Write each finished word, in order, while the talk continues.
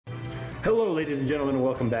Hello ladies and gentlemen,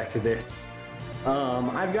 welcome back to this.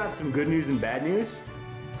 I've got some good news and bad news.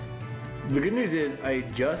 The good news is I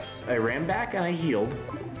ran back and I healed,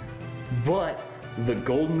 but the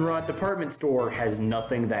Goldenrod department store has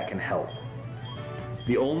nothing that can help.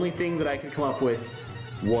 The only thing that I could come up with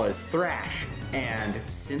was Thrash, and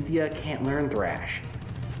Cynthia can't learn Thrash.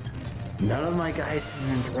 None of my guys can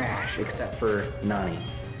learn Thrash except for Nani.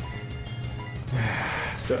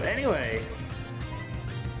 So anyway,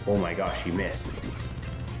 oh my gosh, he missed.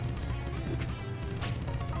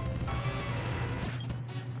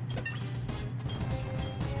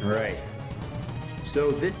 Right.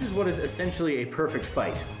 So this is what is essentially a perfect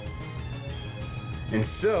fight. And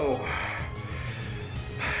so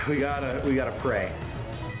we gotta pray.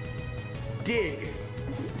 Dig.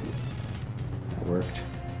 That worked.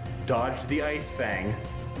 Dodge the Ice Fang.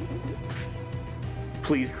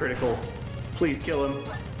 Please critical. Please kill him.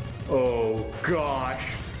 Oh gosh.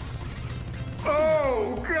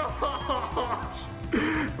 Oh gosh.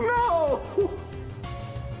 No.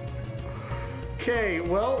 Okay,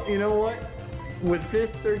 well, you know what? With this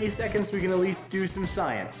 30 seconds, we can at least do some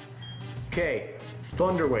science. Okay,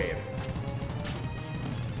 Thunder Wave.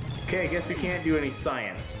 Okay, I guess we can't do any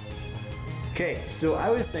science. Okay, so I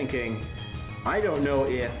was thinking, I don't know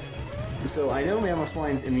if... So I know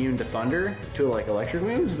Mamoswine's immune to thunder, to like electric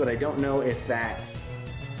moves, but I don't know if that's...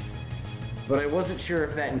 But I wasn't sure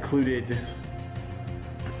if that included...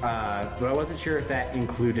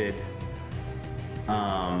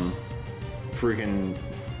 Freaking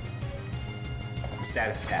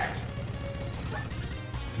status attacks.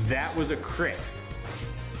 That was a crit.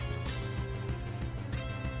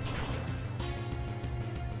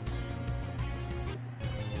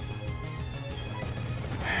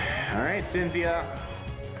 Alright, Cynthia.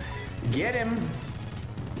 Get him.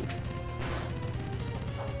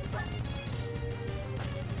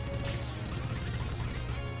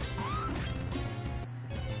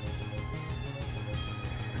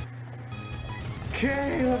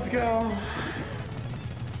 Okay, let's go.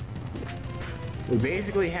 We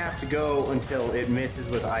basically have to go until it misses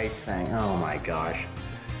with Ice Fang. Oh my gosh.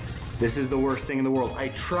 This is the worst thing in the world. I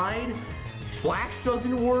tried. Flash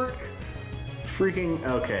doesn't work. Freaking,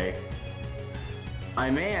 okay.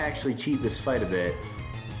 I may actually cheat this fight a bit.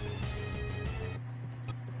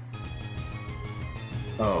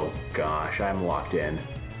 Oh gosh, I'm locked in.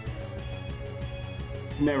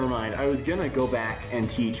 Never mind. I was gonna go back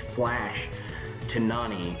and teach Flash to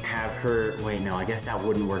Nani, have her... Wait, no, I guess that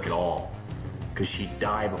wouldn't work at all. Because she'd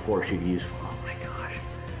die before she could use... Oh my gosh.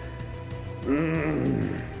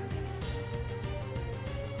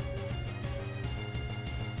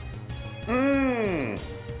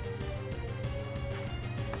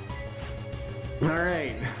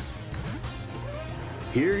 Alright.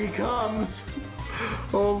 Here he comes.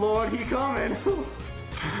 Oh Lord, he coming.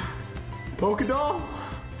 Polka doll.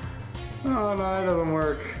 Oh no, that doesn't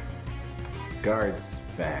work. Guard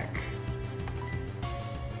back.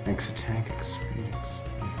 X attack, X.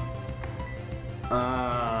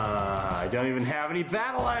 I don't even have any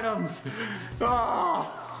battle items. Oh.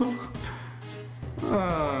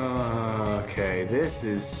 Okay, this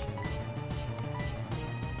is...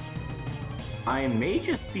 I may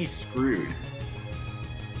just be screwed.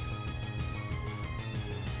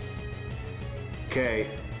 Okay.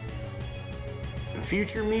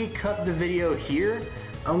 Future me, cut the video here.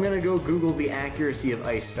 I'm gonna go Google the accuracy of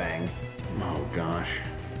Ice Fang. Oh gosh.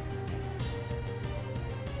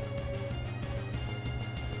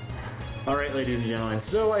 Alright, ladies and gentlemen,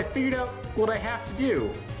 so I figured out what I have to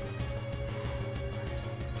do.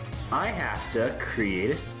 I have to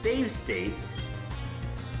create a save state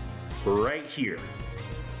right here.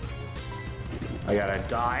 I gotta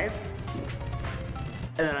dive,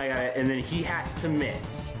 and then he has to miss.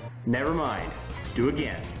 Never mind. Do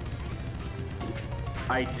again.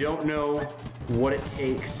 I don't know what it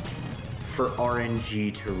takes for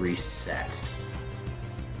RNG to reset.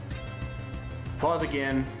 Pause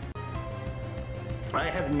again. I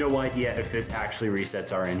have no idea if this actually resets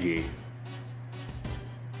RNG.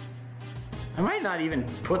 I might not even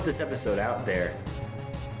put this episode out there.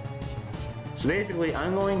 So basically,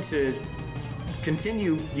 I'm going to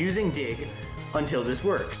continue using Dig until this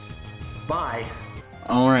works. Bye.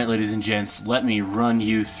 Alright, ladies and gents, let me run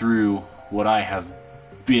you through what I have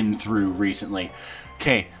been through recently.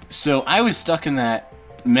 Okay, so I was stuck in that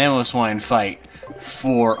Mamoswine fight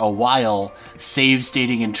for a while, save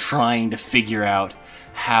stating and trying to figure out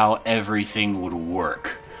how everything would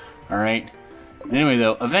work. Alright? Anyway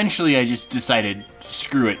though, eventually I just decided,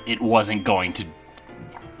 screw it, it wasn't going to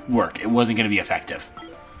work. It wasn't going to be effective.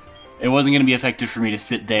 It wasn't going to be effective for me to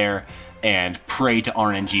sit there and pray to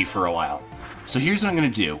RNG for a while. So here's what I'm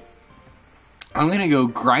going to do. I'm going to go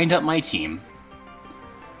grind up my team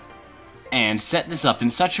and set this up in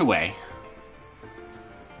such a way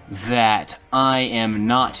that I am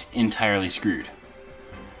not entirely screwed.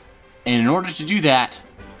 And in order to do that,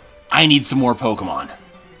 I need some more Pokemon.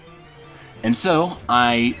 And so,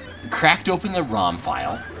 I cracked open the ROM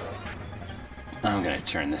file. I'm going to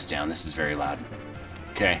turn this down, this is very loud.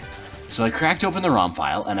 Okay, so I cracked open the ROM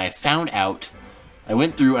file, and I found out, I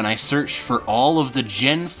went through and I searched for all of the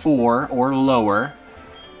Gen 4 or lower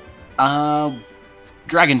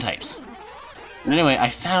Dragon types. And anyway, I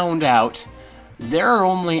found out there are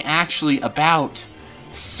only actually about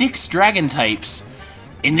 6 Dragon types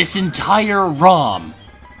in this entire ROM.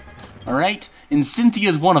 Alright? And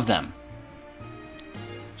Cynthia's one of them.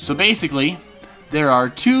 So basically, there are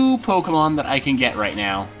 2 Pokemon that I can get right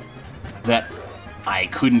now that I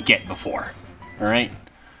couldn't get before. Alright?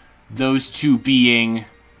 Those 2 being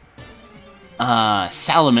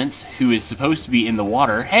Salamence, who is supposed to be in the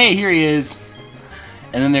water. Hey, here he is!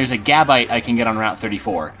 And then there's a Gabite I can get on Route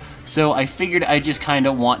 34. So I figured I just kind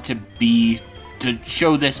of want to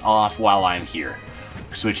show this off while I'm here.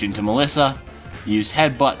 Switch into Melissa. Use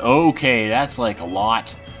Headbutt. Okay, that's like a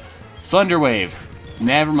lot. Thunder Wave.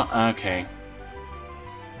 Never mind. Okay.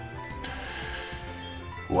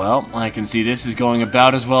 Well, I can see this is going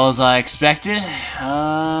about as well as I expected.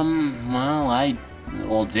 Well,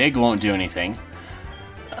 Dig won't do anything.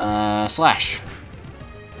 Slash.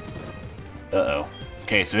 Uh-oh.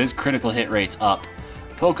 Okay, so his critical hit rate's up.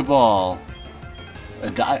 Pokeball.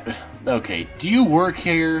 Okay, do you work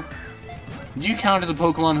here? Do you count as a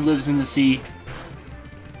Pokemon who lives in the sea?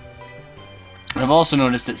 I've also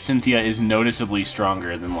noticed that Cynthia is noticeably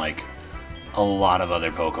stronger than, like, a lot of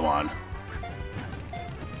other Pokemon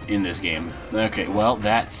in this game. Okay, well,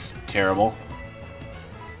 that's terrible.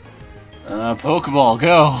 Pokeball,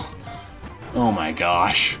 go! Oh my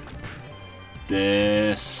gosh.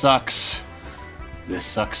 This sucks. This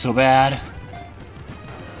sucks so bad.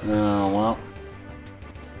 Oh, well.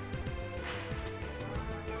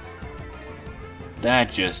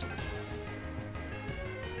 That just...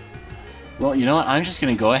 Well, you know what? I'm just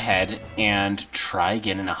going to go ahead and try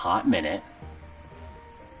again in a hot minute.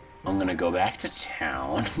 I'm going to go back to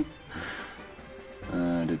town.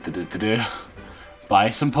 Buy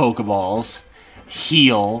some Pokeballs.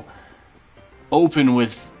 Heal. Open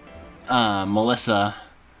with Melissa.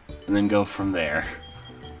 And then go from there.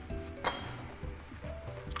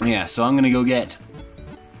 Yeah, so I'm going to go get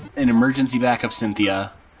an emergency backup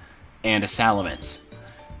Cynthia and a Salamence.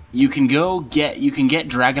 You can get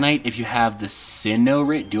Dragonite if you have the Sinnoh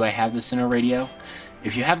radio. Do I have the Sinnoh radio?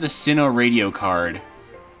 If you have the Sinnoh radio card,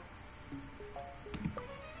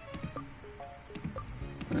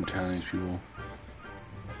 I'm telling these people.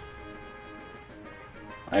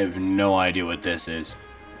 I have no idea what this is.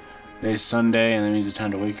 Today's Sunday, and that means it's time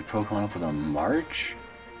to wake your Pokemon up with a march?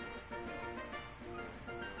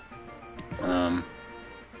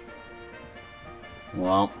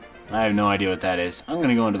 Well, I have no idea what that is. I'm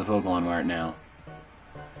gonna go into the Pokemon Mart now.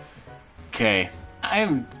 Okay.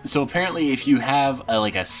 So apparently if you have a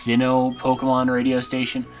Sinnoh Pokemon radio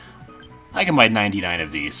station, I can buy 99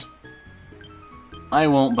 of these. I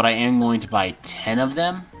won't, but I am going to buy 10 of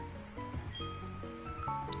them.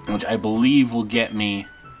 Which I believe will get me...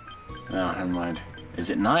 Oh, never mind. Is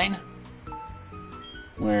it 9?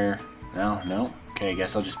 Where? No. Okay, I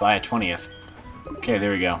guess I'll just buy a 20th. Okay,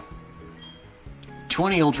 there we go.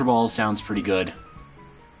 20 Ultra Balls sounds pretty good.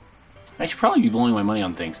 I should probably be blowing my money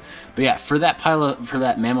on things. But yeah, for that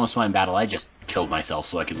Mamoswine battle, I just killed myself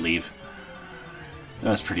so I could leave. That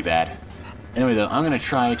was pretty bad. Anyway, though, I'm going to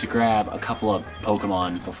try to grab a couple of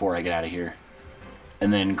Pokemon before I get out of here.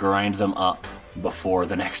 And then grind them up before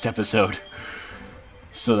the next episode.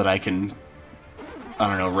 So that I can... I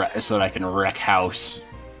don't know, so that I can wreck house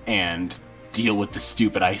and deal with the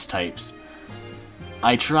stupid ice types.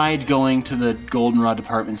 I tried going to the Goldenrod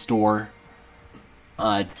department store.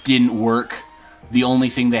 Didn't work. The only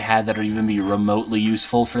thing they had that would even be remotely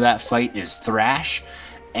useful for that fight is Thrash,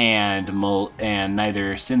 and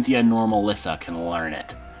neither Cynthia nor Melissa can learn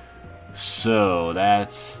it. So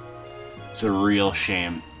it's a real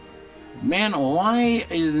shame. Man, why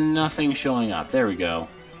is nothing showing up? There we go.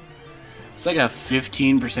 It's like a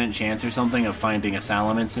 15% chance or something of finding a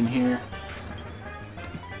Salamence in here.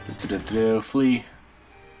 Flee.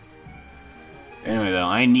 Anyway, though,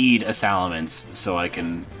 I need a Salamence so I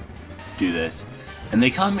can do this. And they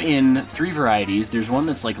come in 3 varieties. There's one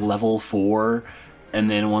that's like level 4, and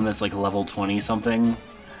then one that's like level 20 something,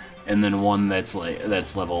 and then one that's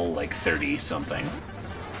level like 30 something.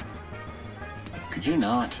 Could you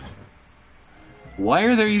not? Why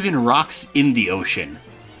are there even rocks in the ocean?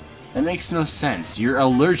 That makes no sense. You're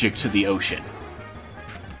allergic to the ocean.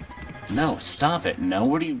 No, stop it. No,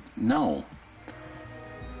 what do you... No.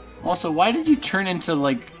 Also, why did you turn into,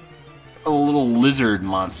 like, a little lizard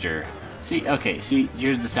monster? See, okay, see,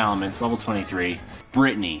 here's the Salamence, level 23.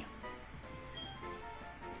 Brittany.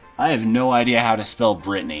 I have no idea how to spell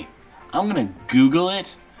Brittany. I'm gonna Google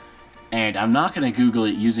it, and I'm not gonna Google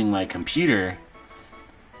it using my computer.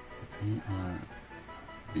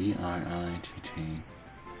 B-R-I-T-T-A-N-Y.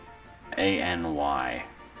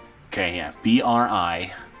 Okay, yeah,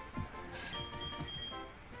 B-R-I-T-T-A-N-Y?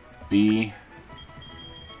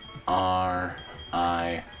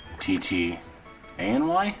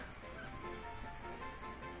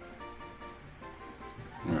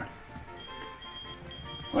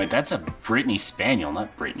 Wait, that's a Brittany Spaniel,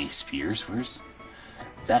 not Britney Spears. Where's...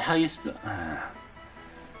 Is that how you spell...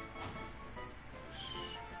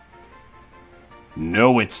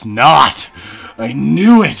 No, it's not! I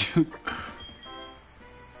knew it!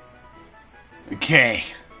 Okay.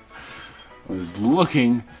 I was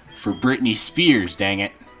looking for Britney Spears, dang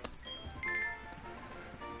it.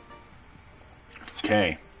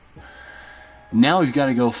 Okay. Now we've got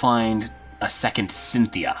to go find a second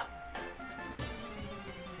Cynthia.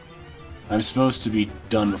 I'm supposed to be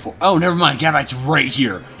done before... Oh, never mind. Gabite's right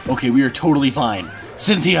here. Okay, we are totally fine.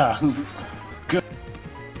 Cynthia! Good.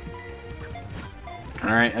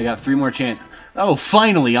 Alright, I got 3 more chances. Oh,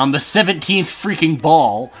 finally, on the 17th freaking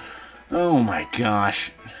ball. Oh my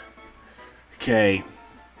gosh. Okay.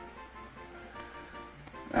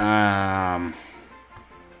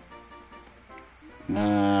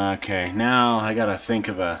 Okay, now I gotta think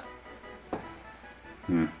of a...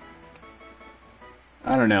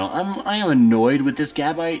 I don't know. I am annoyed with this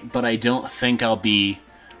Gabite, but I don't think I'll be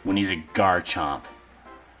when he's a Garchomp.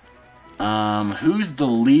 Who's the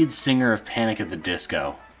lead singer of Panic at the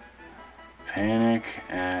Disco? Panic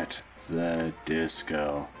at the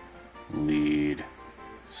Disco lead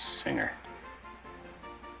singer.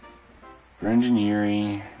 Brendan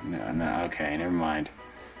Urie. No, okay, never mind.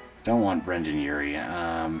 Don't want Brendan Urie.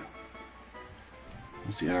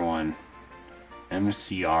 What's the other one?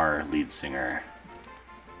 MCR lead singer.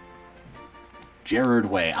 Gerard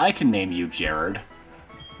Way. I can name you Gerard.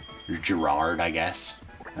 Or Gerard, I guess.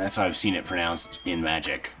 That's how I've seen it pronounced in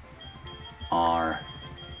Magic. R-A-R-D.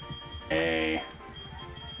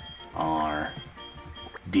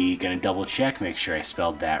 Gonna double check, make sure I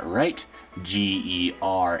spelled that right. G-E-R-A-R-D.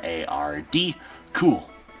 Cool.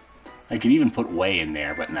 I could even put Way in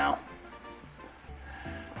there, but no.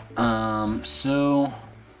 So...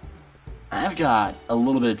 I've got a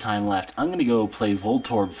little bit of time left. I'm gonna go play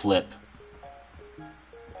Voltorb Flip.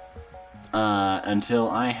 Until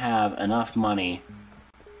I have enough money.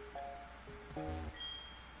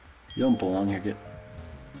 You don't belong here,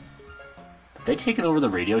 Have they taken over the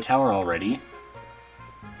radio tower already?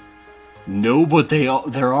 No, but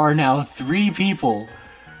there are now 3 people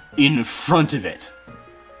in front of it.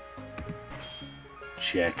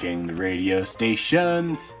 Checking the radio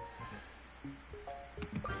stations.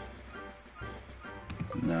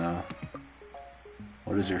 No.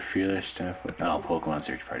 What is their fearless stuff? Oh, Pokemon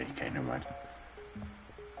Search Party. Okay, never mind.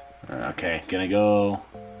 Okay, gonna go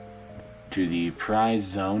to the prize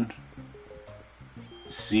zone.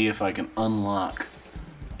 See if I can unlock.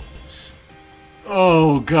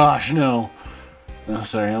 Oh gosh, no. Oh,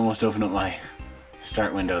 sorry, I almost opened up my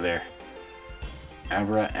start window there.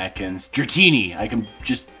 Abra, Ekans, Dratini. I can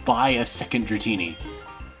just buy a second Dratini.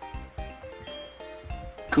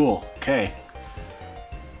 Cool. Okay.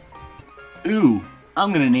 Ooh,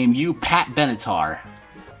 I'm gonna name you Pat Benatar.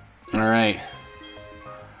 Alright.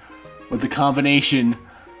 With the combination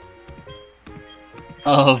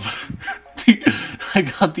of... I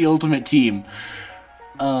got the ultimate team.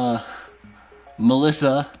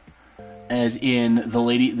 Melissa, as in the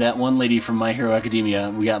lady, that one lady from My Hero Academia.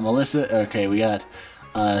 We got Melissa, okay, we got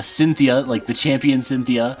Cynthia, like the champion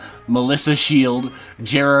Cynthia, Melissa Shield,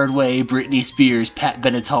 Gerard Way, Britney Spears, Pat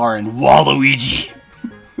Benatar, and Waluigi.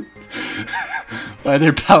 By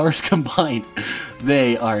their powers combined,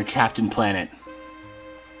 they are Captain Planet.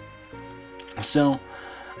 So,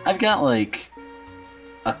 I've got like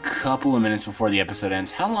a couple of minutes before the episode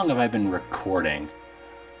ends. How long have I been recording?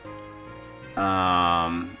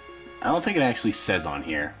 I don't think it actually says on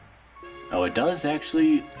here. Oh, it does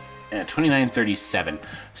actually at 29:37.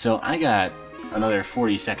 So I got another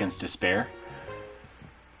 40 seconds to spare.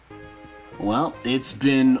 Well, it's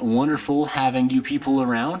been wonderful having you people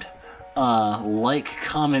around. Like,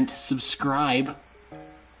 comment, subscribe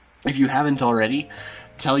if you haven't already.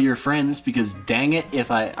 tell your friends, because dang it,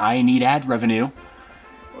 if I need ad revenue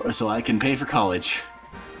so I can pay for college.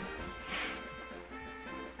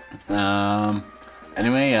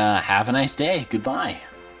 Anyway, have a nice day. Goodbye.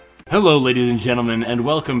 Hello, ladies and gentlemen, and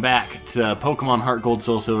welcome back to Pokemon Heartgold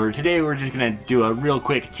Soul Silver. Today we're just going to do a real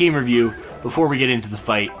quick team review before we get into the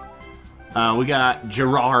fight. We got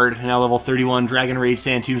Gerard, now level 31, Dragon Rage,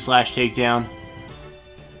 Sand Tomb / Takedown.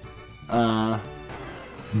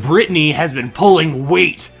 Brittany has been pulling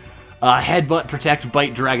weight. Headbutt, Protect,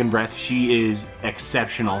 Bite, Dragon Breath. She is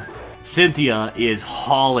exceptional. Cynthia is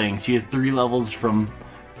hauling. She has 3 levels from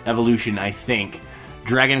Evolution, I think.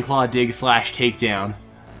 Dragon Claw, Dig / Takedown.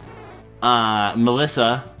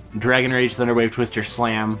 Melissa, Dragon Rage, Thunder Wave, Twister,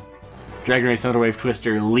 Slam. Dragon Rage, Thunder Wave,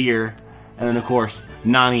 Twister, Leer. And then, of course,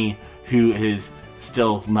 Nani, who is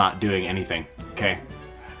still not doing anything. Okay.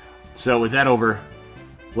 So, with that over,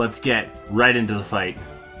 let's get right into the fight.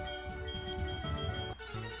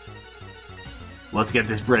 Let's get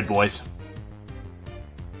this bread, boys.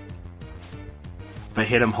 If I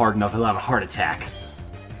hit him hard enough, he'll have a heart attack.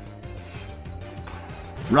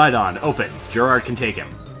 Rhydon opens. Gerard can take him.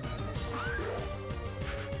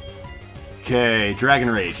 Okay, Dragon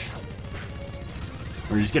Rage.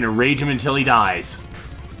 We're just gonna rage him until he dies.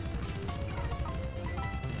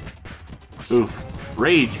 Oof.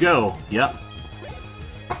 Rage, go. Yep.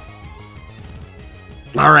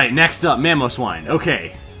 Alright, next up, Mamoswine.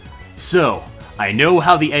 Okay. So, I know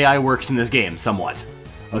how the AI works in this game, somewhat.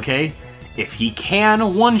 Okay? If he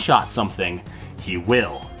can one-shot something, he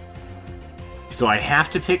will. So I have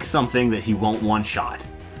to pick something that he won't one-shot.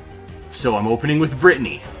 So I'm opening with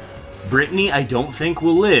Brittany. Brittany, I don't think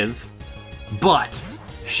will live, but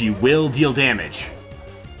she will deal damage.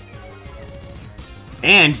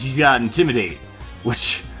 And she's got Intimidate,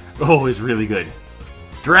 which, is really good.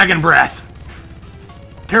 Dragon Breath!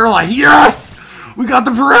 Paralyze, yes! We got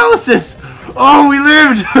the paralysis! Oh, we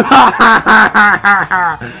lived!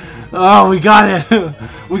 Oh, we got it!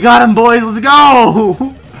 We got him, boys, let's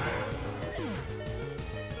go!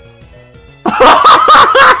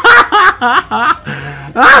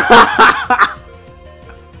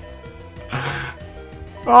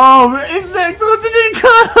 Oh, Insects, what's it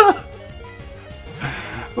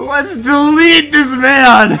in? Let's delete this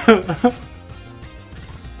man!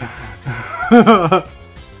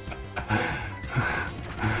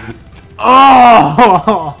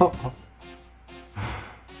 Oh!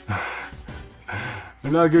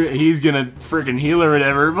 I'm not gonna, he's gonna freaking heal or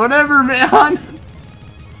whatever. Whatever, man!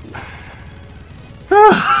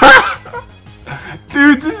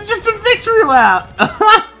 Dude, this is just a victory lap!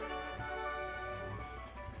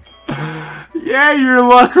 Yeah, your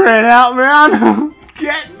luck ran out, man!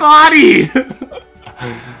 Get bodied!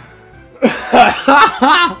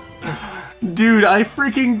 Dude, I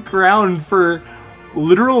freaking ground for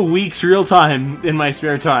literal weeks real time in my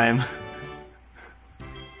spare time.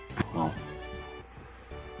 Well.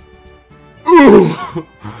 Ooh!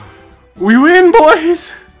 We win,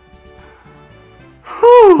 boys!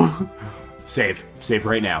 Whew! Save. Save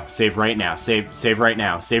right now. Save right now. Save right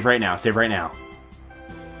now. Save right now. Save right now.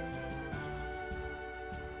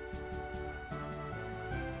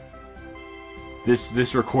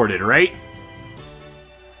 This recorded, right?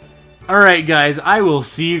 Alright, guys. I will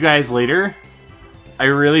see you guys later. I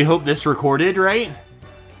really hope this recorded, right?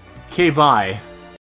 Okay, bye.